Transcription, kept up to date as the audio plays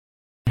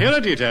Here are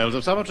details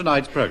of some of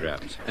tonight's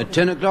programmes. At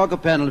 10 o'clock, a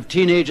panel of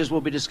teenagers will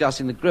be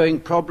discussing the growing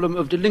problem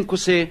of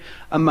delinquency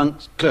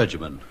amongst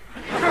clergymen.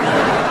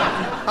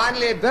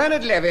 Finally,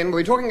 Bernard Levin will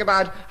be talking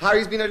about how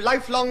he's been a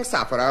lifelong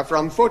sufferer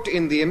from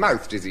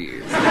foot-in-the-mouth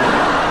disease.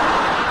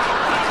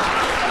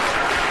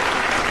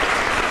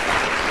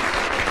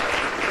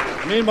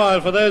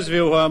 Meanwhile, for those of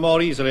you who are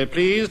more easily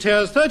pleased,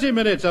 here's 30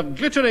 minutes of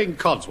glittering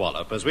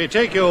codswallop as we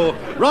take you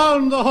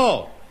round the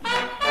hall.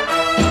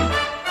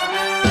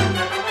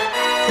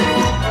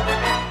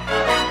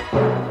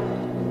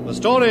 The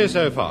story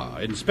so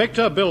far.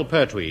 Inspector Bill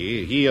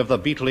Pertwee, he of the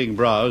beetling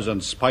brows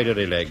and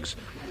spidery legs,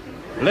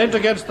 leant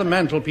against the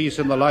mantelpiece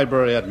in the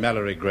library at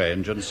Mallory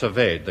Grange and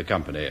surveyed the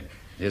company.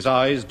 His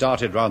eyes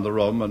darted round the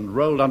room and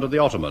rolled under the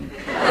ottoman,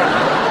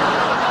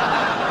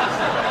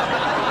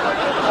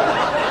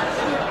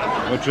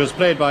 which was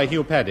played by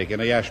Hugh Paddick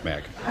in a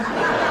yashmak.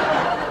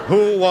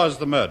 Who was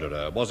the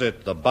murderer? Was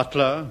it the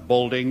butler,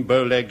 balding,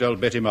 bow-legged old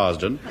Betty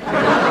Marsden?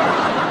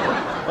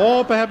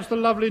 Or perhaps the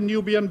lovely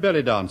Nubian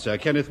belly dancer,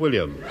 Kenneth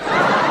Williams?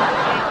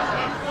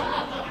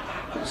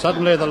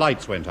 Suddenly the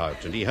lights went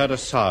out, and he heard a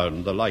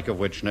sound the like of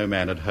which no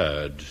man had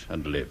heard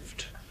and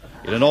lived.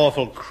 In an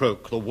awful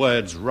croak, the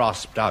words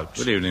rasped out.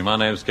 Good evening, my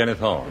name's Kenneth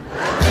Horne.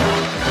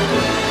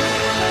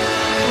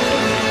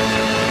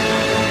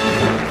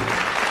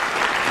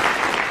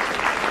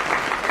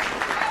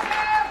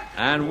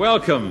 And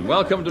welcome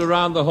to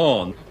Round the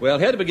Horn. Well,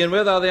 here to begin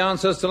with are the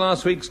answers to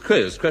last week's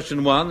quiz.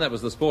 Question 1, that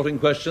was the sporting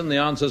question. The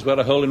answers were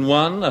a hole in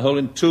one, a hole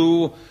in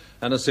two,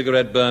 and a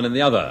cigarette burn in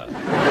the other.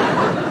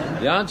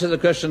 The answer to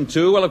question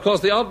 2, well, of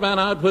course, the odd man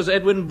out was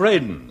Edwin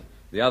Braden.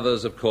 The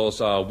others, of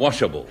course, are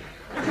washable.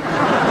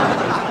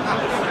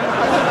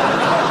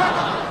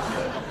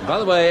 By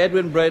the way,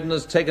 Edwin Braden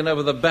has taken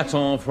over the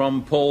baton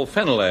from Paul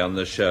Feneley on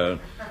this show.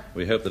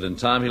 We hope that in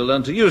time he'll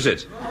learn to use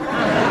it.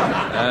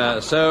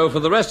 So for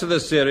the rest of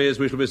this series,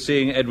 we shall be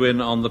seeing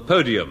Edwin on the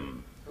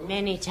podium.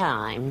 Many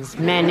times.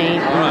 Many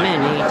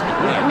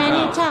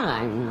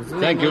times.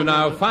 Thank you.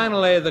 Now,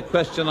 finally, the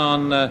question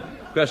on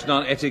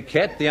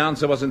etiquette. The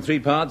answer was in 3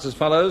 parts as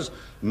follows.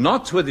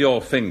 Not with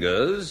your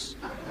fingers.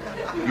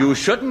 You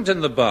shouldn't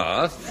in the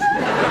bath.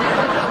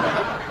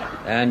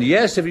 And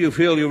yes, if you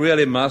feel you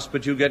really must,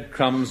 but you get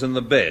crumbs in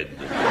the bed.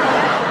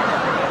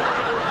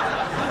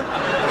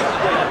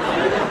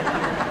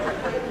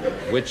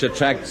 Which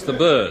attracts the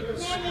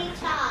birds.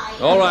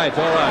 All right.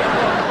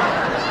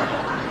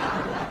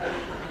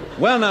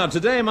 Well, now,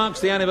 today marks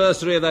the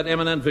anniversary of that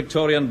eminent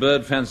Victorian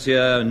bird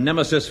fancier,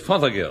 Nemesis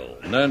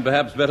Fothergill, known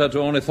perhaps better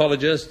to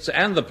ornithologists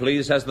and the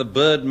police as the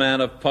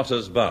Birdman of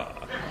Potter's Bar.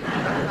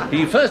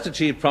 He first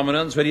achieved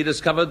prominence when he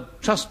discovered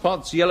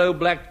Trustpot's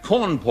yellow-black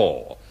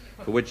cornpaw,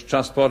 for which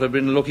Trustpot had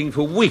been looking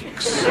for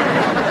weeks.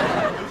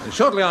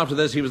 Shortly after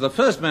this, he was the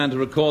first man to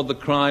record the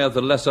cry of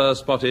the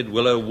lesser-spotted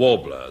willow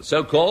warbler,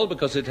 so called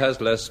because it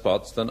has less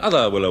spots than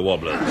other willow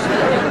warblers.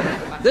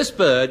 This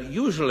bird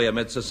usually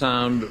emits a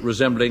sound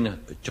resembling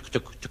chuck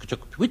chuck chuck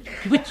chuck wit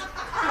wit.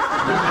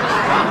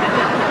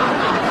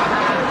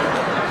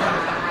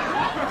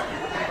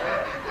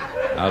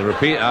 I'll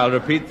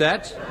repeat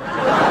that.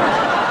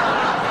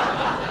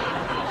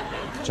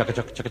 Chuck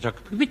chuck chuck chuck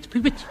wit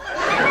wit.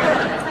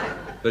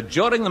 But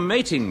during the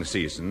mating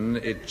season,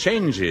 it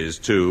changes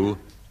to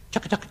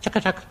chuck chuck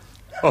chuck chuck.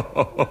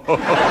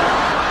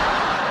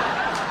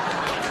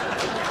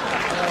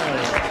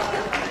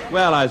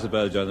 Well, I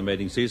suppose during the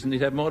mating season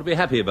he'd have more to be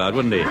happy about,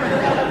 wouldn't he?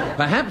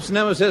 Perhaps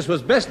Nemesis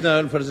was best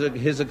known for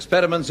his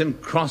experiments in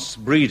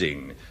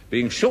cross-breeding.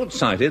 Being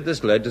short-sighted,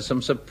 this led to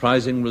some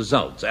surprising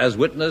results, as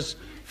witness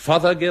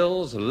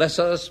Fothergill's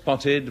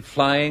lesser-spotted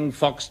flying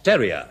fox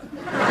terrier.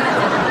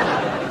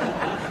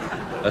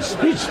 A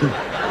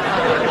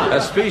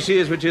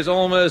species which is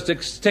almost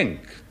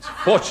extinct,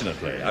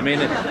 fortunately. I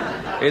mean,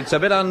 it's a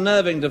bit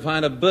unnerving to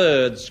find a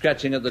bird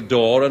scratching at the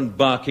door and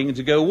barking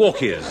to go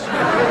walkies.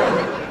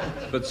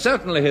 But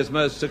certainly his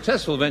most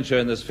successful venture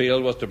in this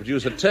field was to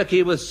produce a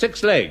turkey with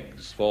 6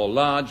 legs for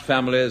large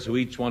families who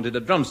each wanted a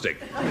drumstick.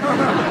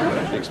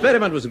 The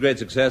experiment was a great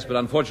success, but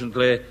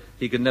unfortunately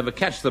he could never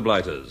catch the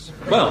blighters.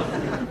 Well,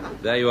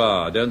 there you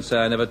are. Don't say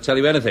I never tell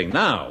you anything.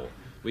 Now,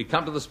 we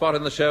come to the spot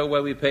in the show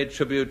where we pay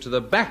tribute to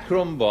the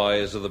backroom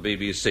boys of the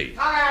BBC.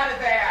 Come out of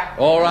there!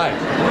 All right.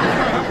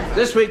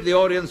 This week, the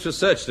Audience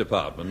Research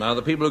Department. Now,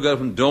 the people who go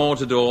from door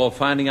to door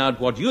finding out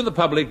what you, the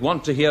public,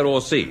 want to hear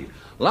or see.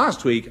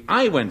 Last week,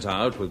 I went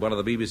out with one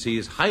of the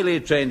BBC's highly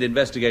trained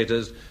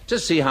investigators to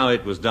see how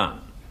it was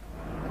done.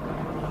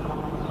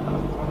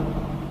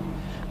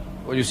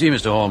 Well, you see,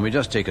 Mr. Horne, we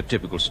just take a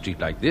typical street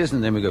like this,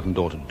 and then we go from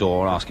door to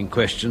door asking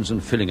questions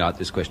and filling out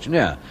this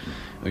questionnaire.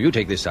 Well, you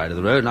take this side of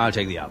the road, and I'll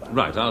take the other.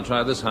 Right, I'll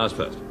try this house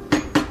first.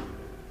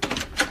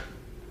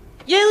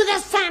 You the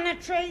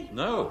sanitary?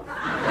 No.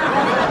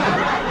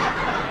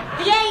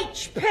 The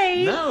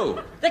HP?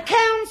 No. The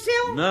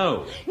council?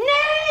 No.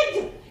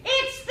 Ned!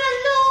 It's the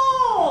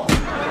law!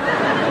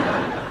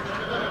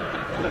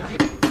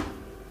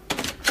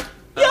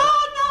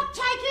 You're not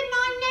taking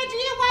my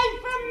Neddy away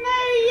from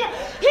me!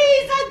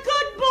 He's a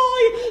good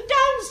boy!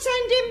 Don't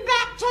send him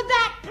back to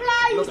that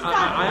place! look,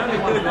 I only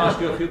wanted to ask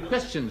you a few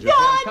questions.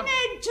 I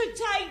meant to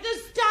take the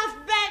stuff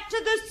back to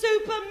the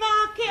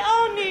supermarket,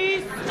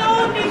 honest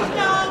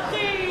I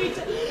did.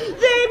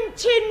 Them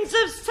tins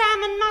of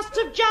salmon must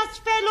have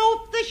just fell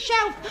off the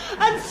shelf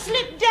and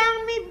slipped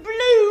down me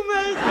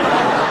bloomers.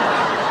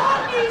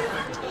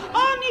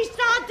 Honest,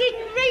 I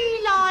didn't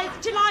realise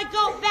till I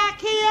got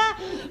back here.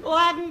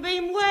 I haven't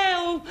been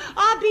well.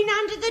 I've been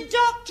under the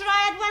doctor.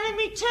 I had one of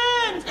my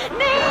turns.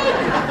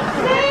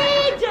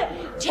 Ned!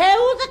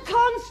 Tell the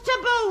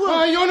constable.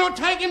 Oh, you're not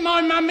taking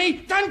my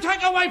mummy. Don't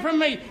take away from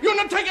me. You're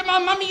not taking my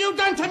mummy. You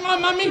don't take my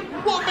mummy.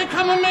 What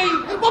become of me?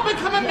 What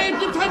become of me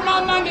if you take my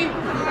money?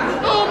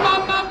 Oh, my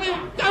mummy.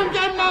 Don't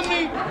get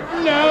mummy.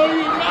 No,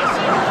 you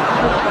mustn't.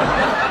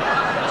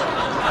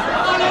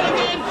 I never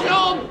get a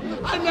job.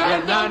 I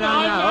never No,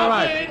 all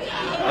right.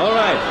 All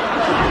right.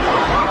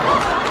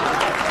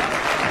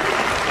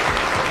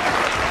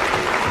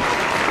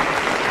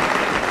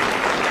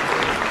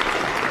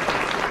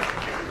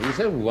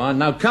 E07.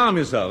 Now calm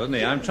yourself, isn't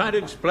he? I'm trying to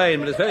explain,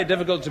 but it's very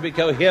difficult to be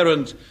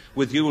coherent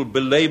with you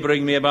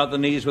belabouring me about the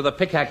knees with a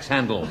pickaxe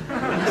handle.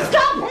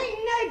 Stop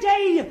it,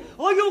 Neddy,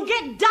 or you'll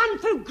get done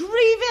for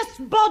grievous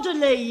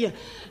bodily.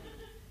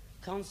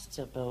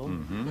 Constable.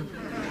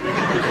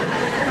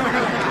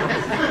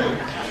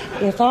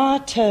 If I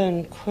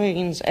turn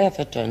Queen's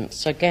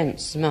evidence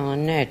against my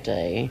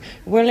Neddy,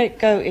 will it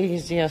go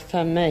easier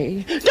for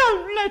me?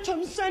 Don't let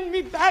them send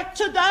me back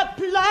to that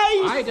place.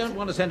 I don't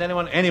want to send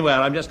anyone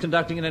anywhere. I'm just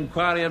conducting an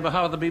inquiry on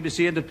behalf of the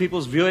BBC into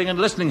people's viewing and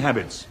listening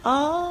habits.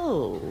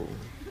 Oh.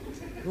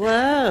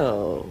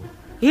 Well,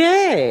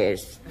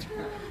 yes.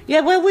 Yeah,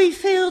 well, we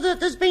feel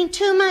that there's been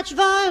too much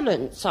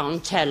violence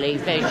on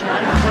television.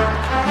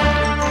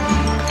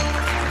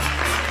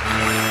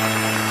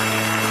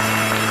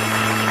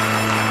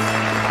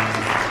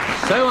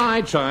 So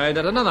I tried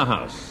at another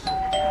house.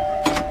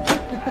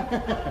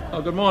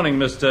 Oh, good morning,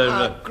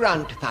 Mr.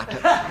 Grunt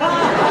Fattock.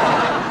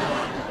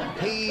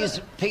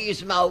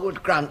 Peas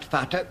mould Grunt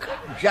Fattock.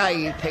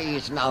 J.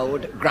 Peas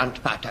mould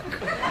Grunt Fattock.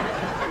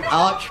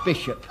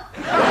 Archbishop.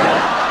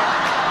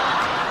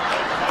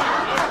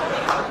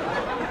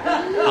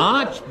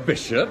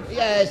 Archbishop?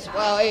 Yes,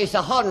 well, it's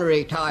a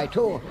honorary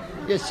title.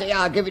 You see,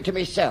 I give it to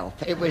myself.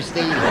 It was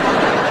the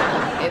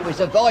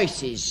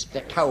voices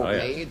that told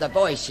me. The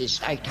voices,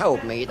 they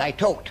told me, they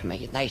talked to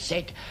me, and they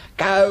said,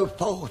 go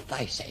forth,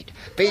 they said.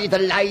 Be the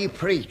lay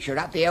preacher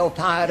at the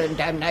Hellfire and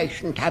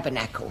Damnation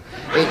Tabernacle.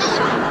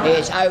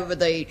 It's over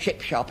the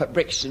chip shop at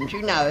Brixton's,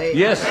 you know it.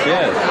 Yes.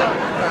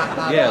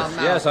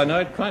 Yes, I know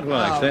it quite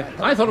well, actually.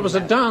 I thought it was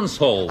a dance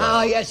hall.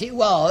 Oh, yes, it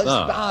was.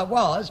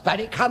 But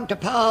it come to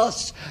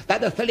pass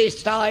that the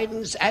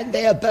Philistines and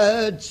their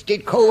birds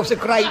did cause a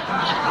great...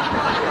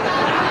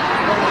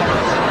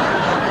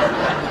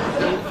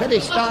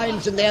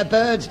 Philistines and their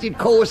birds did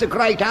cause a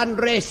great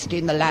unrest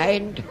in the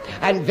land,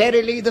 and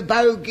verily the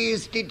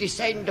bogies did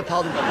descend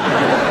upon them.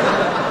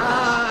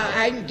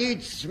 And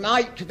did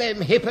smite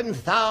them hip and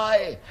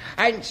thigh,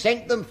 and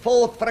sent them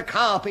forth for a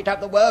carpet up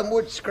the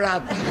wormwood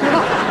scrub.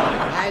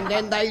 And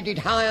then they did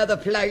hire the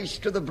place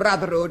to the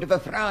brotherhood of a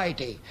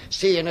Friday,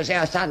 seeing as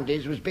our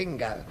Sundays was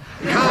bingo.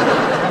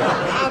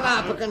 Come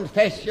up and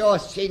confess your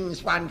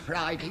sins one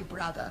Friday,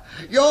 brother.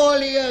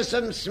 You'll hear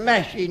some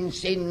smashing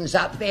sins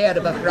up there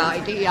of a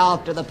Friday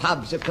after the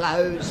pubs are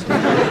closed.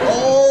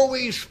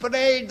 Always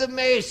spread the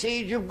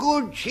message of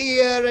good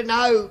cheer and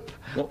hope.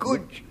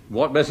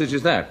 What message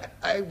is that?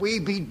 We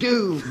be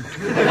doomed.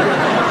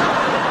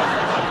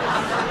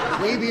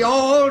 We be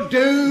all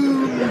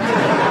doomed.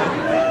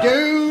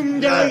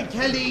 Doomed, I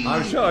tell you.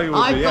 I'm sure you will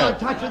I've be, got a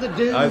touch of the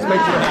doom. I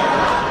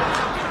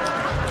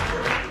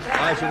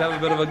should have a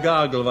bit of a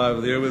gargle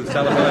over you with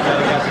salicylic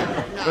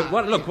acid. But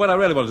what I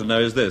really want to know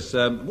is this.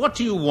 What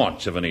do you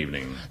watch of an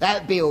evening?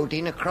 That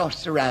building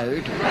across the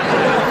road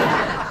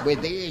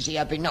with these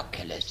here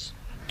binoculars.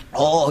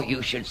 Oh,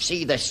 you should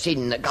see the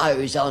sin that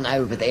goes on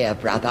over there,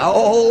 brother.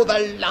 Oh,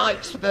 the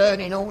lights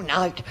burning all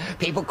night.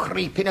 People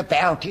creeping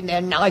about in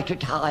their night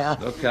attire.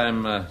 Look,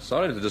 I'm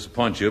sorry to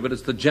disappoint you, but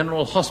it's the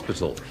General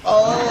Hospital.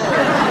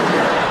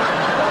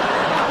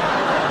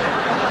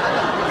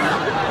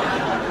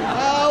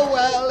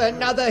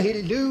 Another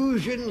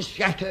illusion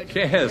shattered.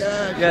 Yes,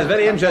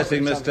 very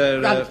interesting,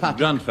 Mr.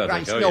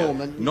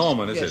 Grundfather.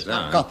 Norman, is yes, it?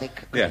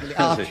 Gothic. Yeah.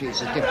 The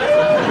arches are different.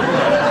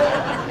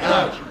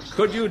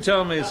 Could you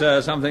tell me,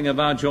 sir, something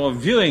about your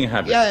viewing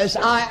habits? Yes,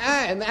 I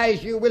am,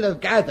 as you will have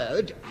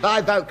gathered,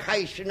 by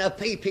vocation a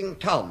peeping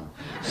Tom.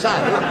 So,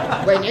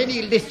 when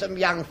any lissom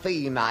young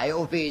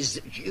female,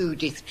 viz.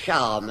 Judith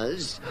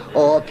Chalmers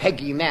or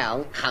Peggy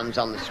Mount, comes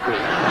on the screen,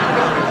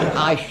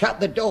 I shut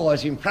the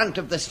doors in front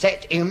of the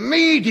set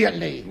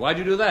immediately. Why'd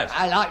you do that?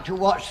 I like to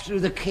watch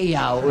through the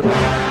keyhole.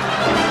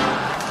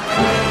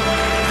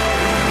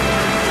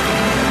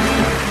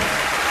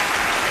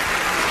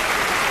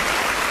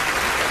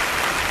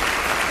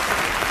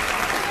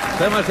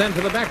 So much then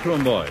for the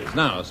backroom boys.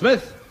 Now,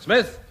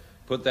 Smith,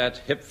 put that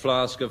hip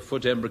flask of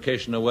foot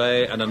embrocation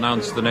away and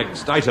announce the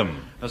next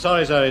item.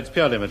 Sorry, sir, it's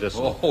purely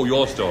medicinal. Oh,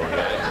 your story.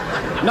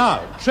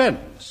 Now,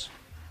 trends.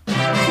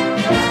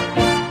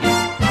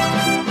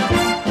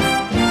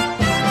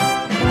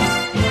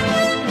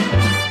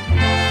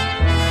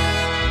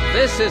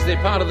 This is the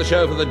part of the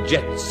show for the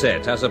jet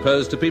set, as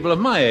opposed to people of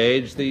my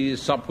age, the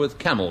Sopwith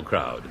camel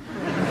crowd.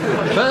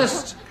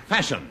 First,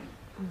 fashion.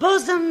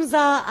 Bosoms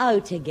are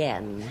out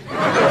again.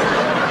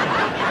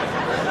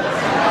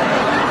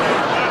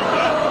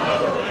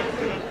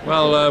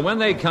 Well, when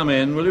they come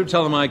in, will you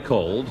tell them I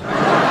called?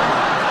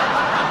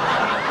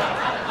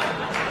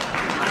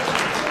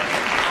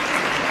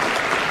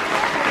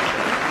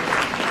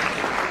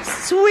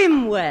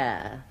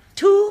 Swimwear.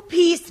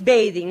 2-piece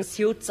bathing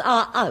suits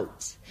are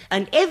out,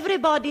 and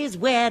everybody's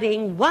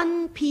wearing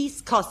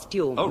one-piece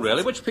costumes. Oh,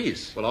 really? Which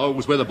piece? Well, I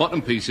always wear the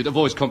bottom piece. It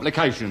avoids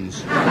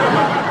complications.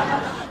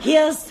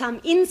 Here's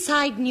some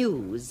inside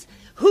news.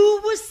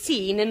 Who was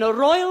seen in a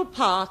royal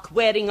park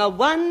wearing a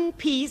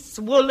one-piece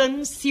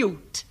woolen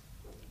suit?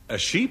 A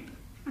sheep?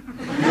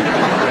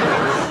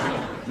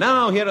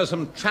 Now, here are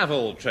some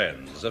travel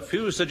trends. A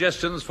few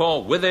suggestions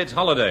for with-it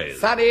holidays.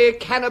 Sunny,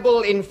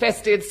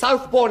 cannibal-infested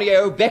South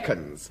Borneo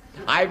beckons.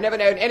 I've never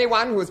known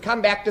anyone who has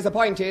come back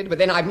disappointed, but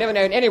then I've never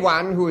known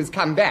anyone who has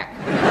come back.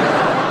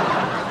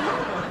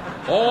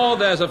 Or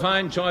there's a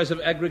fine choice of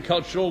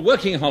agricultural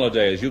working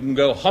holidays. You can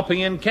go hopping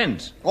in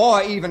Kent.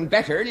 Or even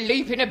better,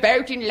 leaping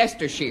about in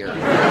Leicestershire. Or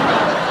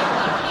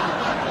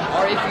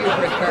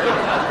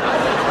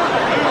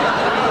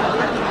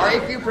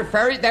if you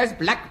prefer it, there's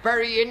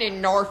blackberrying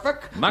in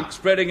Norfolk. Muck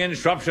spreading in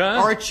Shropshire.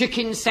 Or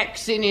chicken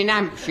sexing in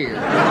Hampshire.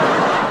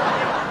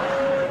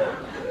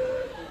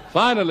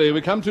 Finally,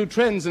 we come to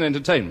trends in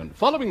entertainment.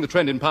 Following the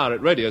trend in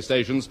pirate radio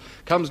stations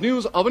comes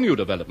news of a new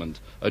development.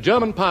 A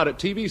German pirate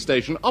TV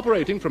station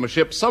operating from a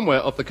ship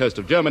somewhere off the coast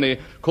of Germany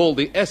called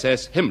the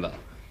SS Himmler.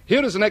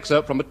 Here is an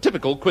excerpt from a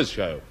typical quiz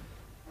show.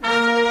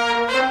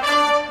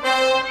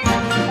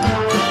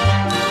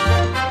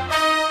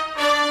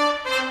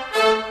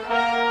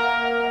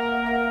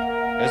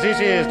 This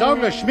is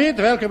Douglas Schmidt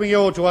welcoming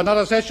you to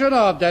another session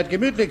of that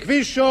gemütlich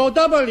quiz show,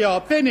 Double Your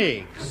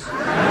Pfennigs.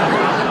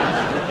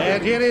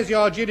 And here is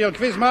your genial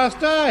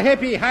quizmaster,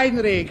 Happy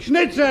Heinrich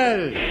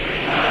Schnitzel.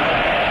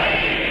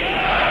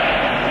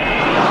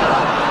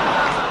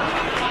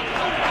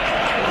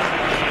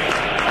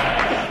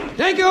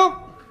 Thank you.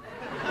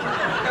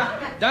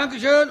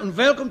 Dankeschön and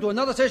welcome to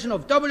another session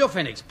of Double Your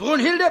Phoenix.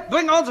 Brunhilde,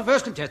 bring on the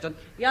first contestant.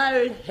 Ja,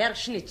 Herr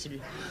Schnitzel.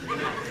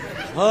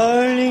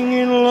 Falling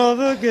in love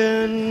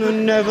again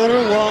and never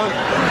one.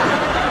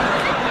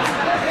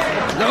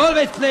 They're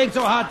always playing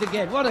so hard to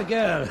get. What a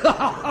girl.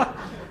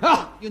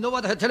 You know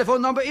what her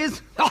telephone number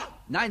is?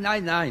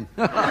 999.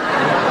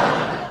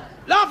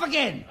 Laugh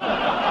again. All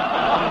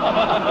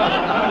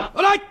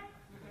right.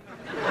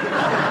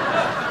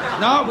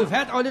 Now, we've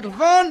had our little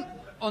fun,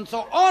 and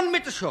so on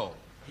with the show.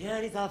 Here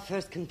is our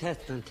first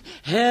contestant,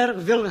 Herr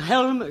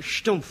Wilhelm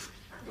Stumpf.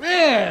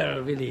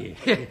 Well, Willy,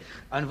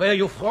 and where are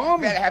you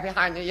from? Very happy,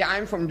 Heinrich.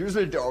 I'm from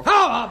Düsseldorf.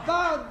 How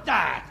about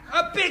that?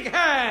 A big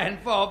hand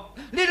for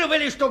little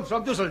Willy Stumpf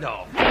from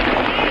Düsseldorf.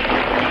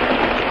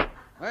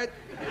 Right?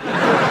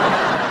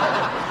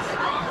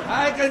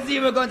 I can see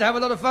we're going to have a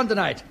lot of fun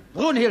tonight.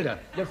 Brunhilde,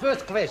 the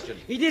first question.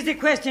 It is a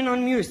question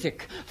on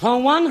music. For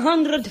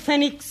 100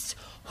 pfennigs,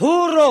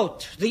 who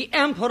wrote the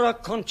Emperor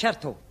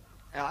Concerto?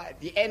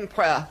 The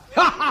Emperor.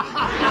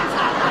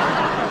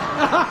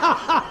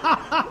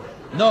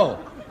 No.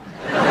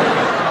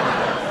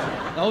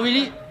 Now,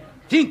 Willy,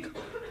 think.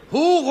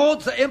 Who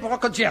wrote the Emperor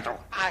Concerto?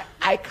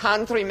 I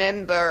can't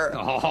remember.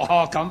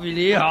 Oh, come,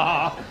 Willy.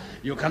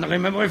 You can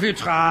remember if you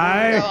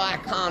try. No, I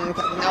can't.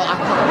 No,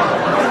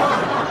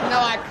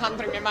 I can't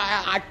remember.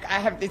 I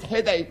have these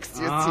headaches,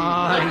 you see.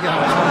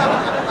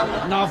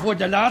 Yeah. Now, for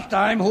the last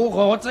time, who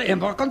wrote the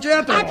Emperor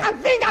Concerto? I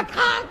can't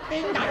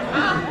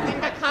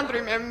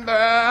remember.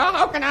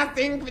 How can I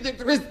think with it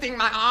twisting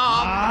my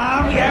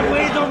arm? We have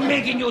ways of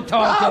making you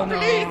talk, Oh, you know.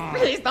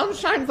 please, don't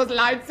shine those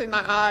lights in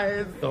my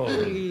eyes.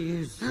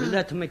 Please,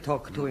 let me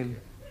talk to him.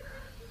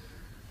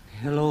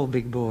 Hello,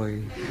 big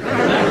boy.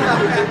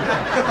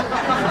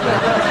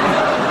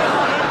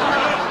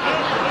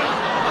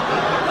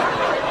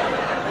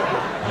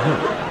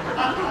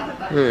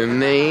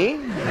 Me?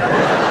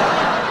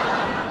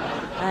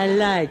 I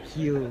like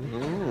you.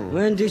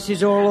 When this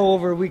is all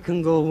over, we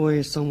can go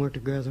away somewhere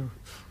together.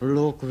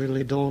 Look,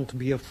 really, don't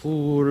be a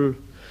fool.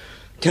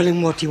 Tell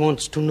him what he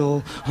wants to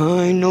know.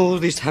 I know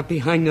this happy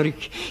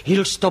Heinrich.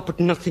 He'll stop at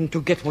nothing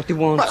to get what he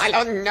wants. Well, I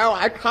don't know.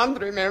 I can't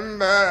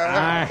remember.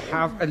 I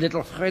have a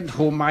little friend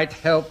who might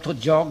help to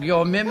jog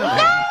your memory.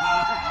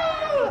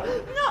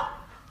 No.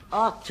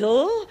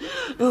 Otto?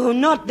 Oh,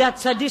 not that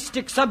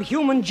sadistic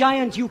subhuman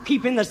giant you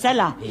keep in the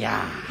cellar.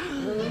 Yeah.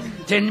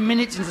 10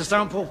 minutes in the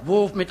soundproof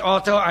booth with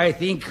Otto, I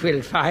think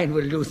we'll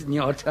loosen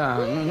your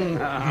tongue.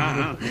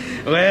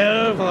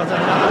 Well, for the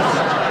last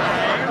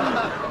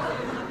time.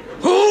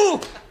 Who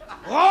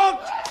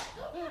wrote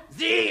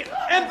the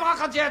Emperor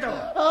Concerto?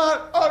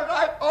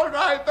 All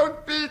right.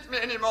 Don't beat me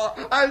anymore.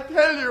 I'll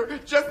tell you.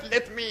 Just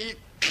let me...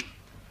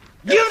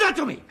 Give that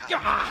to me.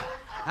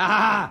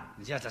 Ah,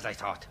 just as I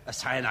thought. A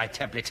cyanide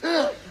tablet.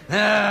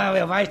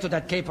 We're wise to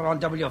that caper on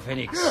W.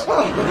 Phoenix.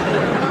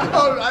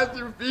 All right,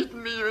 you've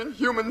beaten me, you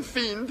inhuman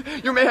fiend.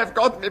 You may have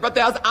got me, but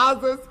there's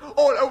others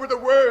all over the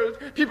world.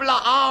 People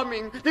are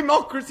arming.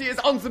 Democracy is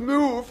on the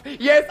move.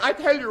 Yes, I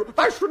tell you.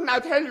 Why shouldn't I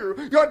tell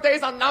you? Your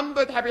days are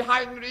numbered, Happy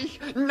Heinrich.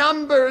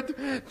 Numbered.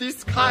 The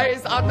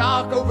skies are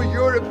dark over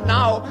Europe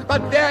now,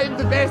 but there in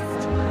the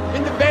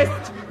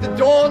west, the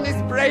dawn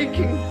is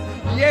breaking.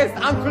 Yes,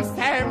 Uncle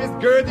Sam is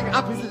girding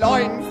up his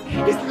loins.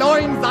 His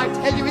loins, I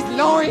tell you, his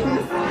loins.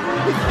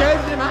 He's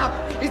girding them up.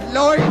 His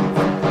loins.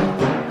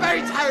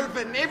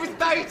 Beethoven. It was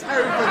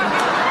Beethoven.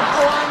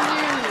 Oh,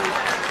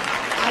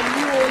 I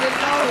knew all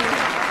along.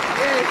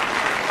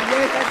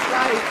 Yes, that's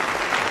right.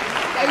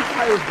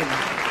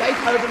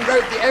 Beethoven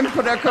wrote the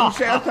Emperor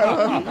Concerto.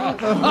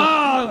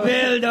 Oh,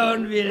 well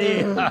done,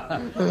 Willie.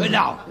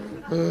 Now,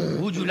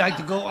 would you like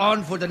to go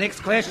on for the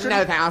next question?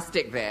 No, I'll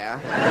stick there.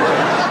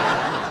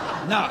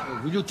 Now,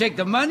 will you take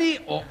the money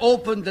or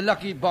open the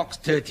lucky box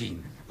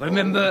 13?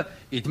 Remember,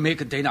 it may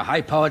contain a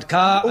high-powered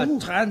car, a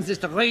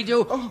transistor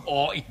radio,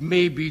 or it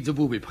may be the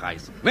booby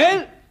prize.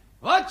 Well,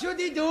 what should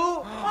he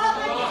do?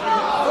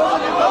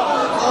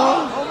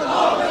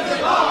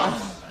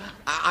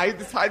 I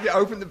decided to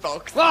open the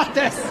box. What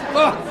a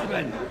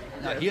sportsman!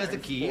 Now, here's the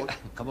key.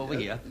 Come over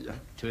here.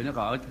 Turn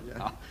around.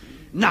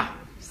 Now,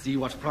 see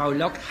what Frau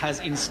Locke has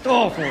in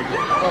store for you.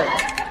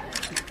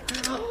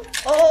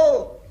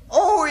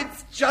 Oh,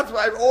 it's just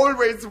what I've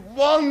always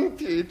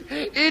wanted.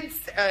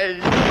 It's a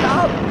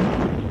love.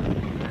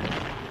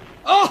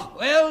 Oh,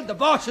 well, the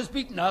boss has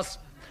beaten us.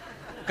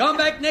 Come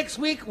back next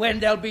week when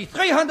there'll be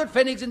 300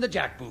 pfennigs in the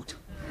jackboot.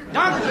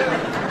 Danke.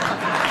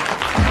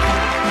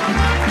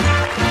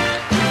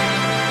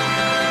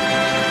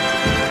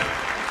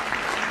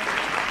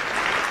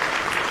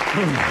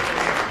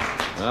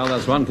 Well,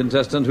 that's one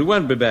contestant who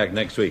won't be back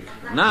next week.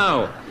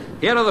 Now,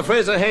 here are the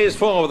Fraser Hayes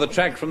Four with a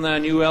track from their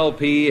new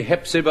LP,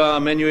 Hepzibah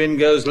Menuhin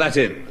Goes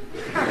Latin.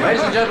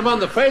 Ladies and gentlemen,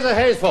 the Fraser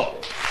Hayes Four.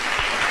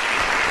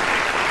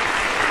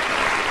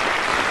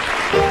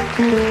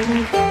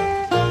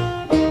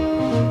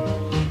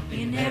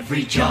 In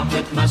every job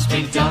that must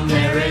be done,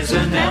 there is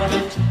an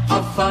element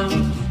of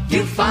fun.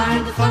 You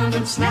find the fun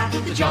and snap,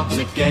 the job's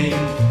a game.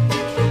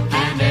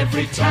 And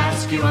every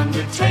task you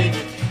undertake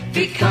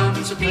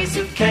becomes a piece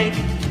of cake,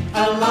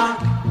 a lark,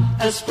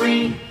 a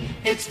spree.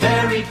 It's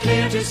very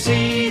clear to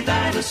see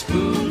that a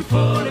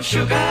spoonful of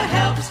sugar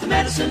helps the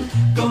medicine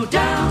go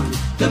down.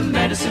 The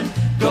medicine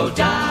go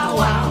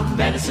down,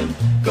 medicine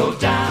go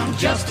down.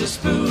 Just a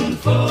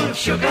spoonful of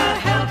sugar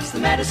helps the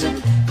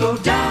medicine go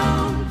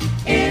down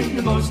in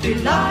the most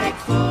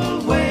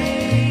delightful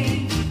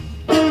way.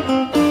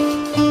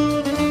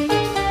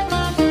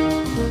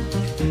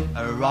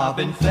 A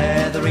robin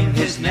feathering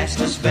his nest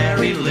has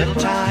very little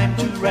time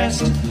to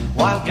rest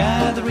while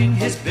gathering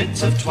his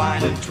bits of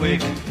twine and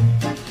twig.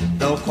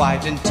 Though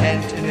quite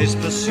intent in his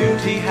pursuit,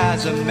 he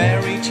has a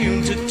merry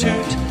tune to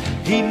toot.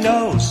 He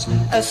knows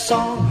a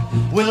song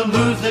will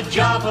move the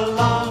job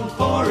along,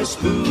 for a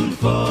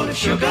spoonful of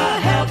sugar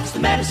helps the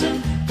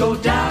medicine go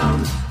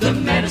down. The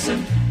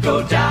medicine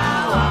go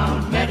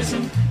down,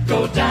 medicine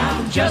go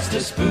down. Just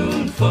a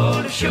spoonful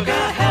of sugar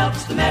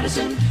helps the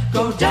medicine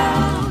go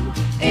down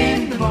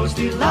in the most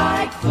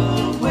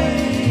delightful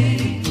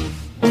way.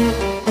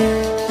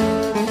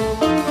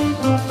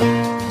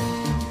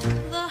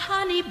 The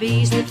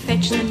honeybees that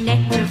fetch the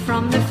nectar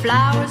from the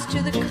flowers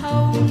to the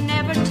comb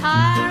never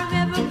tire of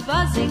ever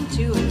buzzing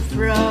to and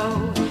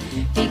fro,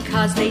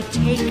 because they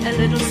take a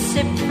little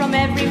sip from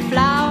every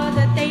flower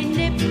that they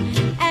nip,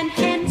 and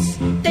hence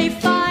they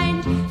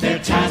find their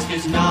task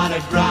is not a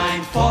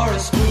grind. For a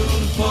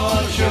spoonful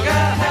of sugar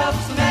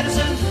helps the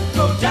medicine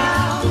go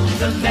down.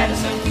 The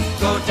medicine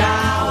go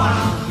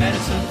down,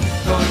 medicine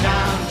go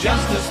down.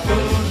 Just a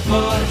spoonful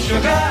of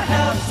sugar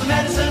helps the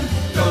medicine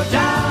go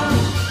down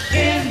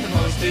in the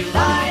most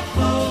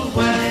delightful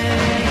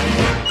way.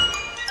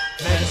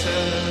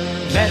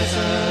 Medicine,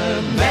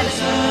 medicine,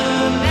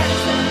 medicine,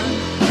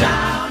 medicine,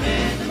 down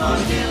in the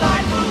most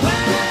delightful way.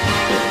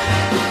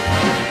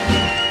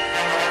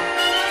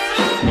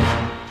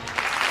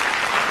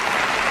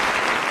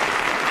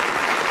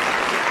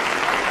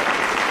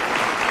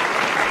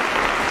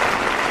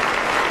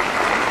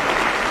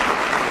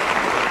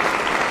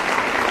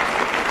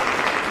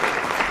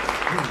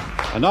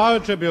 And now a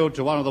tribute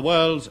to one of the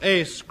world's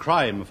ace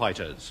crime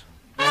fighters.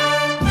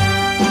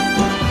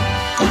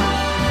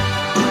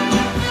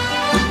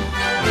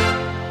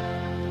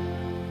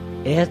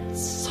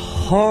 It's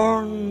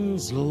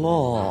Horne's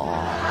Law.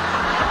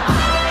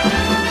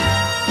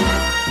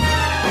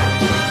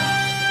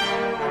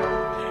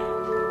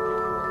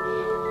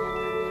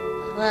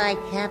 Why,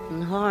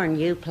 Captain Horne,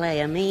 you play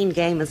a mean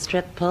game of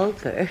strip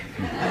poker.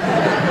 Right.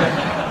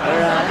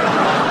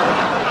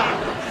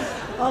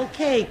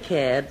 Okay,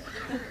 kid.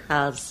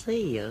 I'll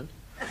see you.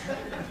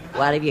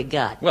 What have you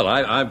got? Well,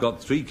 I've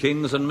got 3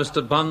 kings and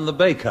Mr. Bun the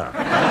baker.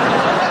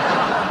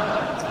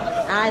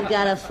 I've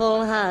got a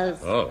full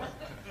house. Oh.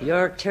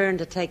 Your turn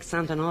to take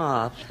something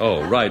off.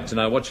 Oh, right.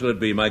 Now, what shall it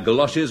be, my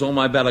galoshes or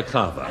my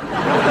balaclava?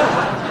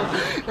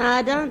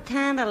 Now, don't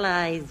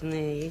tantalize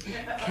me.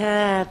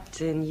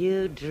 Captain,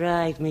 you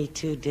drive me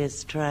to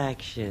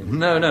distraction.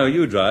 No,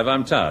 you drive.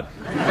 I'm tired.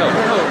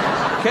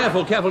 No.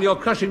 Careful, you're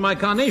crushing my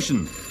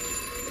carnation.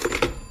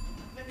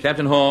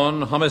 Captain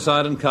Horne,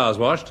 homicide and cars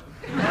washed.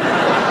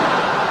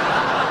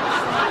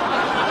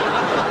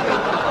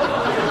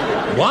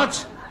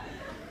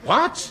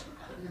 What?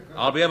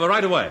 I'll be over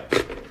right away.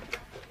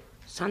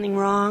 Something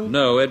wrong?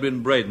 No,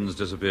 Edwin Braden's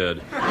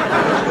disappeared.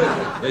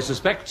 They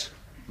suspect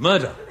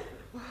murder.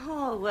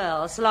 Oh,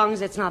 well, so long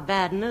as it's not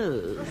bad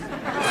news.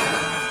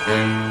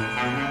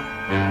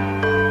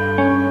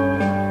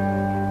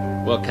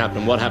 Well,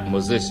 Captain, what happened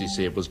was this, you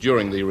see. It was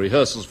during the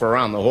rehearsals for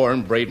Around the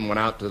Horne. Braden went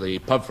out to the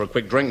pub for a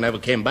quick drink, never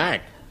came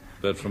back.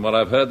 But from what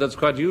I've heard, that's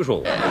quite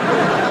usual.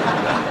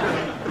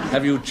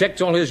 Have you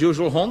checked all his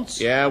usual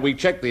haunts? Yeah, we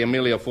checked the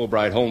Amelia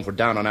Fulbright home for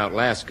down-and-out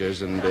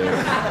Lascars, and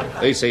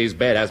they say his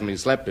bed hasn't been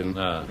slept in.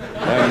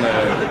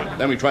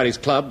 Then we tried his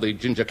club, the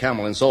Ginger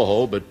Camel in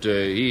Soho, but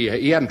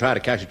he hadn't tried to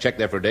cash a check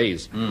there for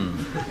days.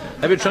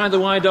 Have you tried the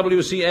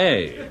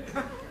YWCA?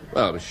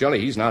 Well,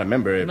 surely he's not a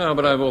member. No,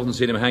 but I've often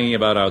seen him hanging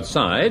about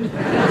outside.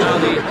 Now,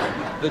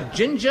 the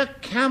Ginger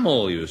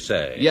Camel, you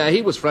say? Yeah,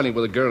 he was friendly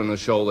with a girl in the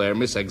show there,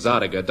 Miss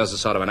Exotica, does a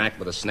sort of an act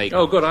with a snake.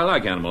 Oh, good, I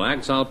like animal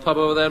acts. I'll pop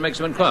over there and make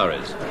some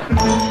inquiries.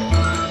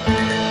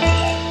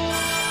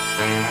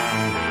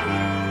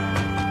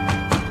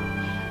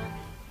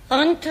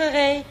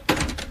 Entrez.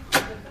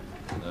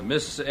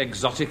 Miss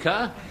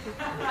Exotica?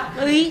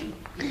 Oui,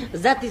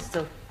 that is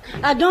so.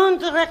 I don't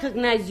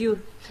recognize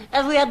you.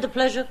 Have we had the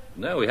pleasure?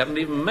 No, we haven't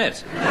even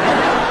met.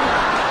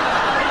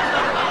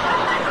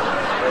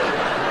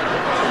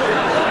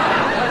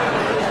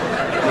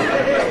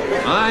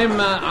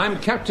 I'm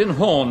Captain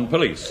Horne,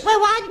 police. Well,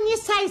 why didn't you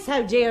say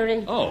so,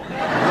 dearie? Oh.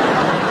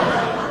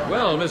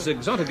 Well, Miss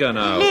Exotica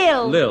now.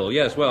 Lil,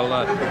 yes. Well,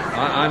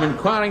 I'm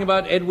inquiring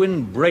about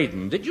Edwin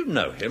Braden. Did you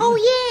know him? Oh,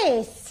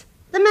 yes.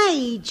 The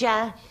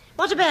Major.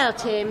 What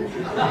about him?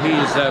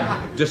 He's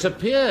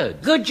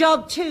disappeared. Good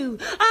job, too.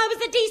 I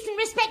was a decent,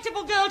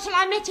 respectable girl till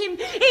I met him.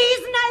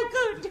 He's no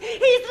good.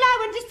 He's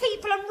low and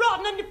deceitful and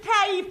rotten and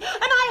depraved,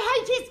 and I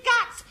hate his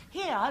guts.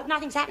 Here, I hope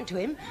nothing's happened to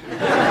him.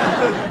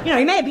 You know,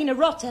 he may have been a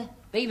rotter,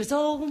 but he was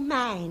all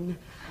mine.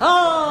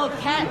 Oh,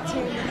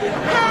 Captain,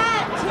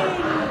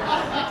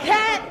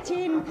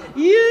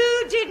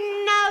 you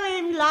didn't know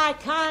him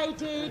like I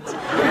did.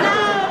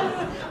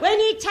 No, when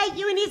he'd take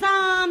you in his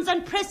arms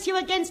and press you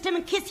against him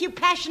and kiss you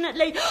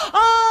passionately.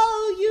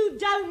 Oh, you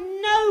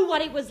don't know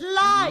what it was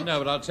like. No,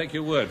 but I'll take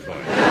your word for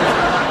it.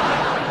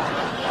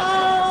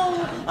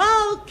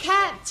 Oh,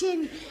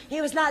 Captain,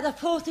 it was like the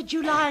 4th of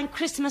July and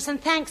Christmas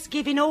and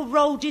Thanksgiving all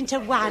rolled into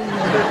one.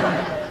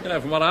 You know,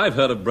 from what I've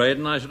heard of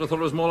Braden, I should have thought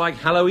it was more like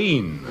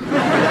Halloween.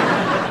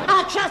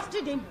 I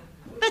trusted him,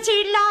 but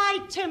he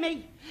lied to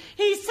me.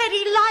 He said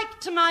he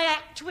liked my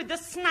act with the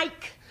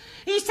snake.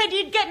 He said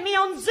he'd get me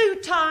on zoo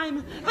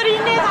time, but he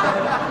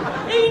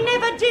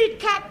never did,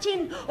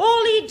 Captain.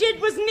 All he did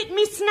was knit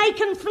me snake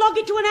and flog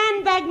it to an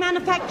handbag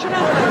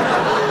manufacturer.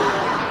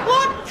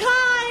 What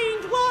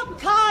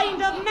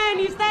kind of man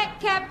is that,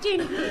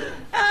 Captain?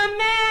 A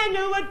man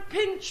who would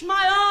pinch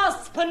my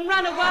asp and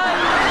run away.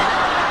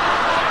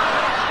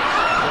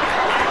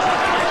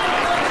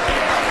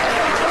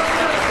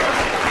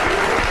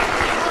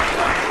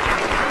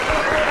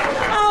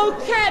 Oh,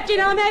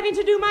 Captain, I'm having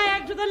to do my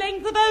act with the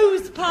length of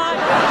hose pipe.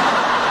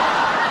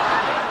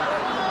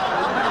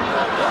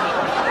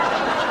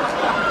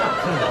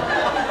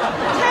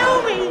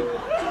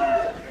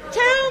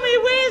 Tell me,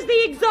 where's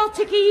the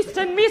exotic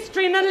Eastern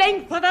mystery in the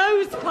length of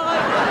hose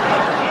pipe?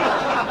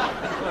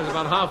 Well, it's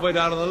about halfway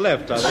down on the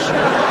left, I think.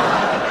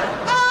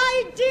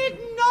 I did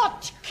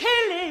not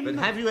kill him. But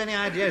have you any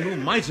idea who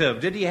might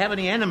have? Did he have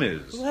any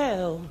enemies?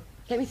 Well,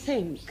 let me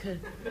think.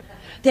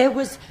 There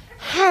was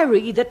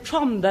Harry, the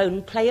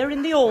trombone player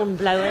in the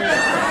Hornblowers.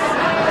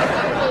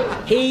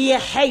 He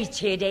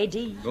hated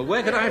Eddie. Well,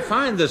 where could I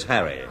find this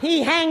Harry?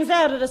 He hangs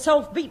out at a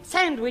self-beat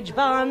sandwich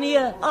bar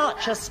near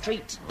Archer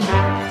Street.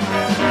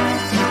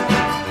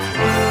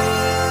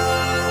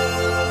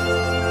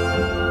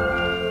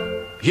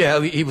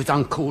 Yeah, he was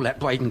uncool, that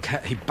Braden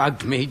cat. He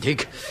bugged me,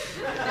 Dig.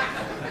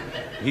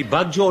 He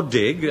bugged your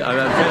dig? I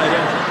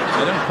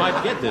don't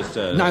quite get this.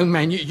 No,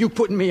 man, you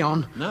putting me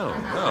on. No.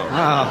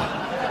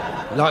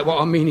 Like, what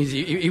I mean is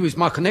he was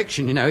my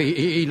connection, you know.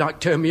 He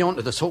like, turned me on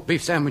to the salt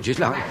beef sandwiches,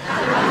 like,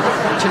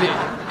 till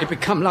it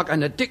become like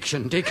an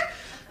addiction, Dick.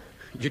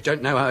 You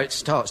don't know how it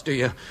starts, do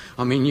you?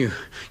 I mean, you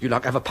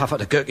like, have a puff at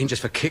the gherkin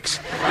just for kicks.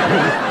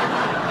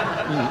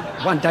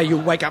 One day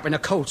you'll wake up in a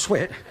cold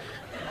sweat.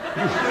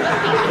 You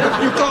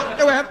got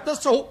to have the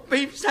salt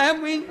beef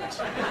sandwich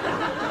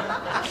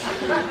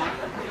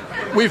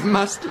with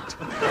mustard.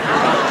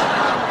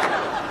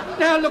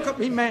 Now look at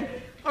me, man.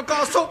 I've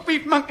got a salt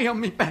beef monkey on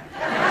me back.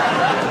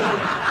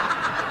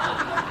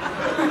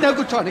 No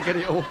good trying to get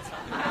it off.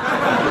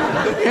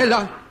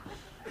 Yeah,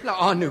 Look,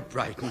 I knew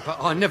Braden,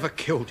 but I never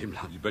killed him,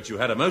 love. But you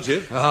had a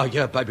motive. Oh,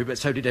 yeah, baby, but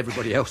so did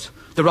everybody else.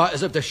 The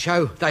writers of the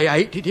show, they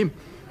hated him.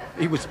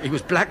 He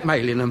was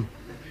blackmailing them.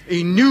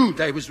 He knew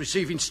they was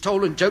receiving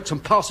stolen jokes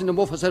and passing them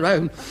off as their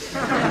own.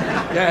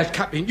 Yes,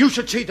 Captain, you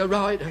should see the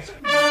writers.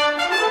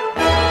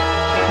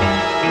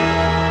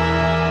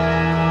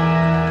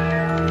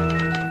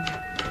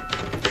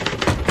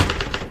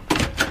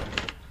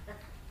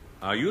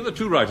 Are you the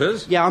two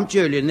writers? Yeah, I'm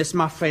Julian. This is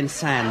my friend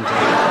Sandy.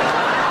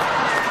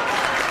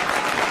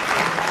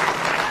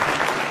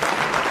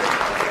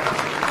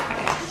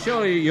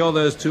 Surely you're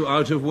those two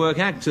out-of-work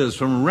actors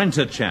from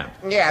Rent-A-Chap.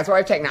 Yeah, so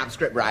I've taken up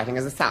script writing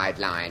as a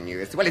sideline,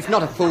 you see. Well, it's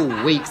not a full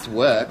week's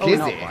work, is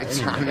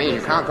it? I mean,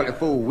 you can't call it a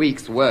full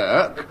week's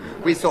work.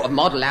 We sort of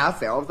model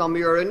ourselves on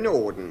Muir and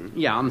Norden.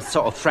 Yeah, I'm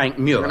sort of Frank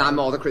Muir. And I'm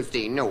more the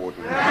Christine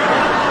Norden.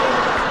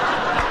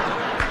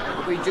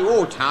 We do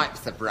all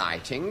types of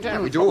writing,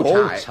 don't we? Do all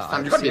types.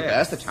 You've got to be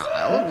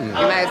versatile. You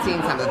may have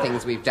seen some of the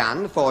things we've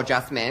done. For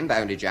Just Men, but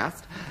only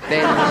just.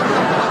 Then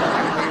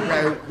we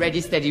wrote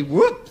Ready, Steady,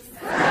 Whoops.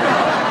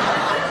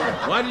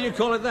 Why do you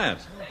call it that?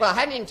 Well, I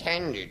hadn't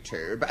intended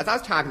to, but as I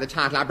was typing the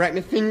title, I broke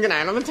my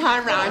fingernail on the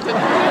typewriter.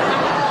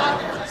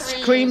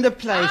 Scream the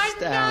place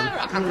down.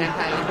 I can't say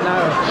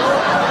No.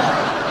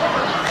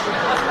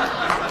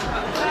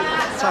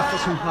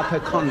 Suffers from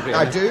hypochondria.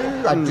 I do.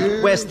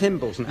 Wears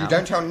thimbles now. You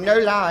don't tell no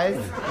lies.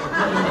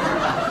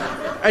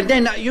 And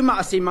then you might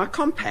have seen my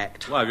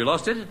compact. Why, have you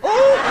lost it?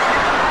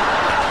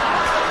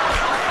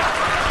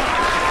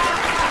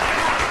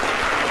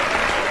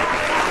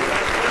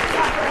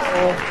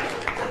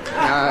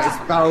 No, it's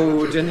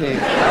bold, isn't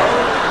it?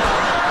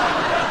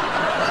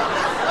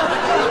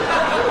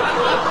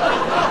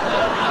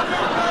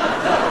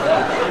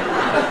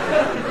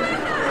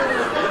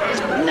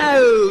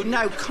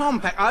 No,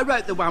 compact. I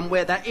wrote the one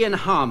where that Ian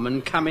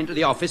Harmon come into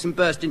the office and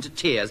burst into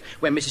tears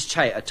when Mrs.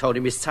 Chater told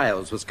him his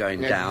sales was going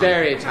down.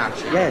 Very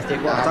touching. Yes,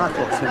 it was. I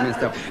thought so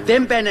myself.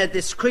 Then Ben had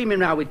this screaming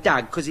row with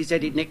Doug because he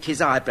said he'd nicked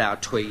his eyebrow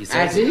tweezers.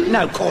 Has he?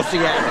 No, of course he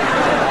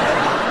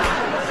hadn't.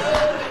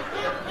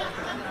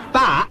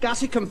 But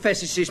Gussie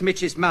confesses she's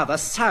Mitch's mother,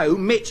 so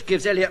Mitch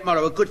gives Elliot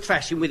Morrow a good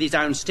thrashing with his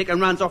own stick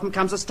and runs off and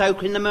becomes a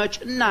stoker in the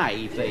Merchant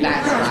Navy.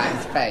 That's right,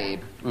 it's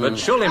Babe. But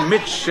surely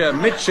Mitch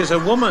is a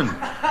woman.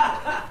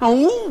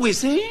 Oh,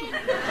 is he?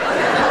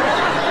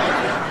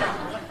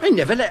 I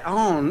never let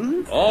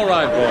on. All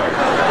right, boy.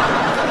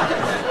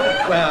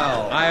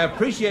 Well, I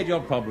appreciate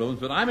your problems,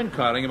 but I'm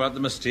inquiring about the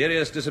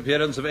mysterious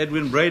disappearance of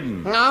Edwin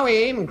Braden. Oh,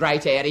 him,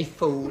 great airy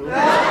fool.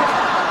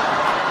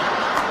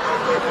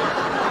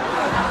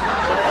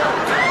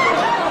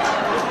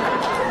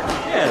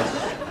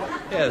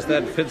 Yes,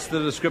 that fits the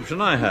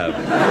description I have.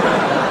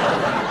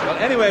 Well,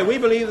 anyway, we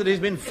believe that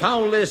he's been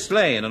foully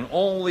slain, and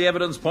all the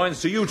evidence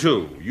points to you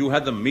two. You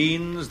had the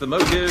means, the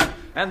motive,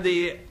 and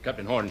the...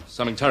 Captain Horne,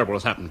 something terrible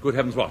has happened. Good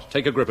heavens, what?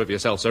 Take a grip of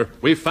yourself, sir.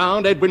 We've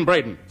found Edwin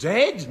Braden.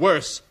 dead?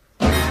 Worse.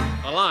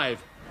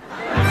 Alive.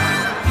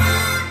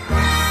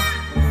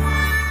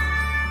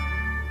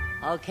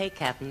 Okay,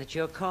 Captain, it's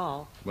your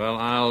call. Well,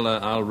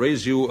 I'll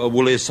raise you a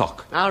woolly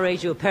sock. I'll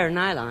raise you a pair of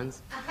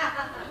nylons.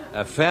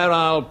 A fair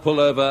I'll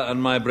pull over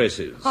and my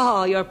braces.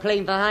 Oh, you're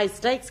playing for high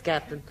stakes,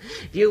 Captain.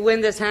 If you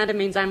win this hand, it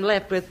means I'm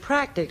left with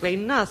practically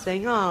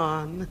nothing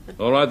on.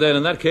 All right, then,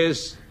 in that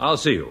case, I'll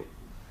see you.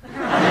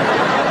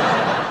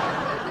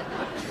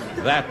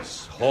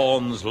 That's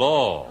Horne's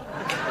Law.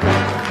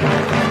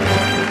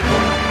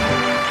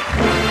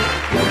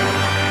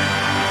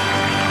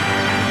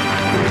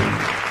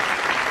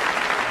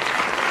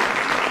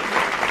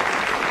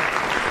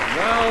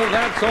 Well,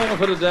 that's all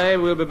for today.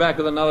 We'll be back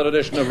with another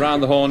edition of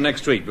Round the Horne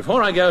next week.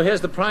 Before I go,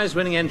 here's the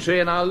prize-winning entry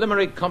in our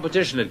limerick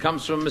competition. It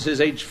comes from Mrs.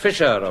 H.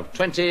 Fisher of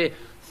 20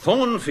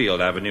 Thornfield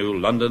Avenue,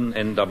 London,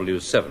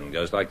 NW7.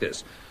 Goes like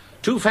this.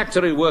 2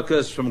 factory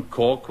workers from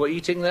Cork were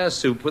eating their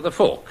soup with a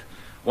fork.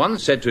 One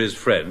said to his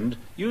friend,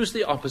 use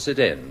the opposite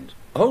end.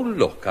 Oh,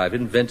 look, I've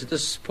invented a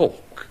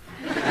spork.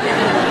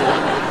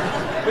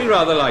 We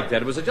rather liked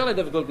that. It was a jolly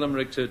difficult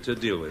limerick to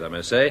deal with, I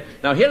must say.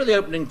 Now, here are the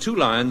opening 2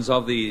 lines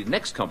of the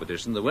next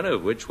competition, the winner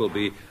of which will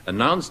be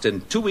announced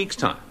in 2 weeks'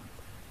 time.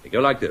 They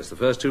go like this, the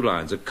first 2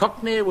 lines. A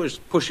cockney was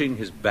pushing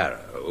his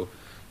barrow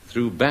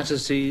through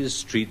Battersea's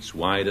streets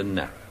wide and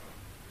narrow.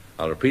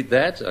 I'll repeat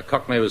that. A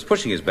cockney was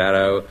pushing his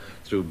barrow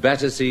through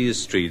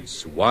Battersea's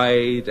streets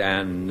wide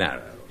and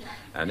narrow.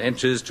 And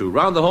entries to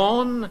Round the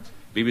Horne,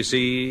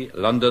 BBC,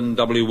 London,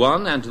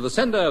 W1, and to the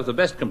sender of the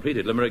best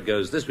completed limerick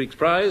goes this week's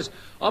prize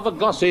of a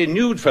glossy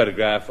nude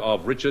photograph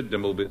of Richard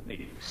Dimbleby's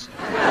knees.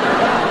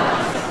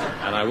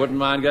 And I wouldn't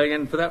mind going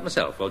in for that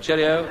myself. Well,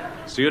 cheerio.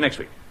 See you next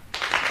week.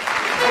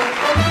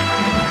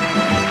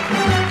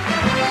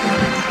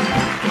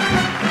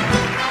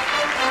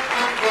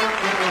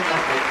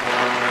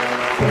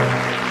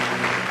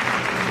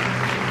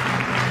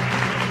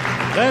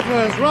 That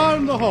was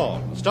Round the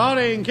Horne,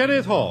 starring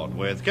Kenneth Horne,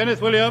 with Kenneth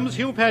Williams,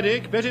 Hugh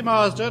Paddick, Betty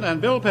Marsden, and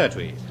Bill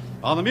Pertwee.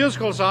 On the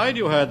musical side,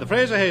 you heard the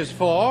Fraser Hayes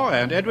Four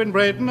and Edwin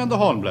Braden and the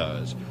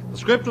Hornblowers. The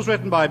script was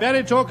written by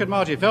Barry Took and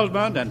Marty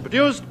Feldman and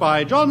produced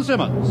by John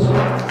Simmons.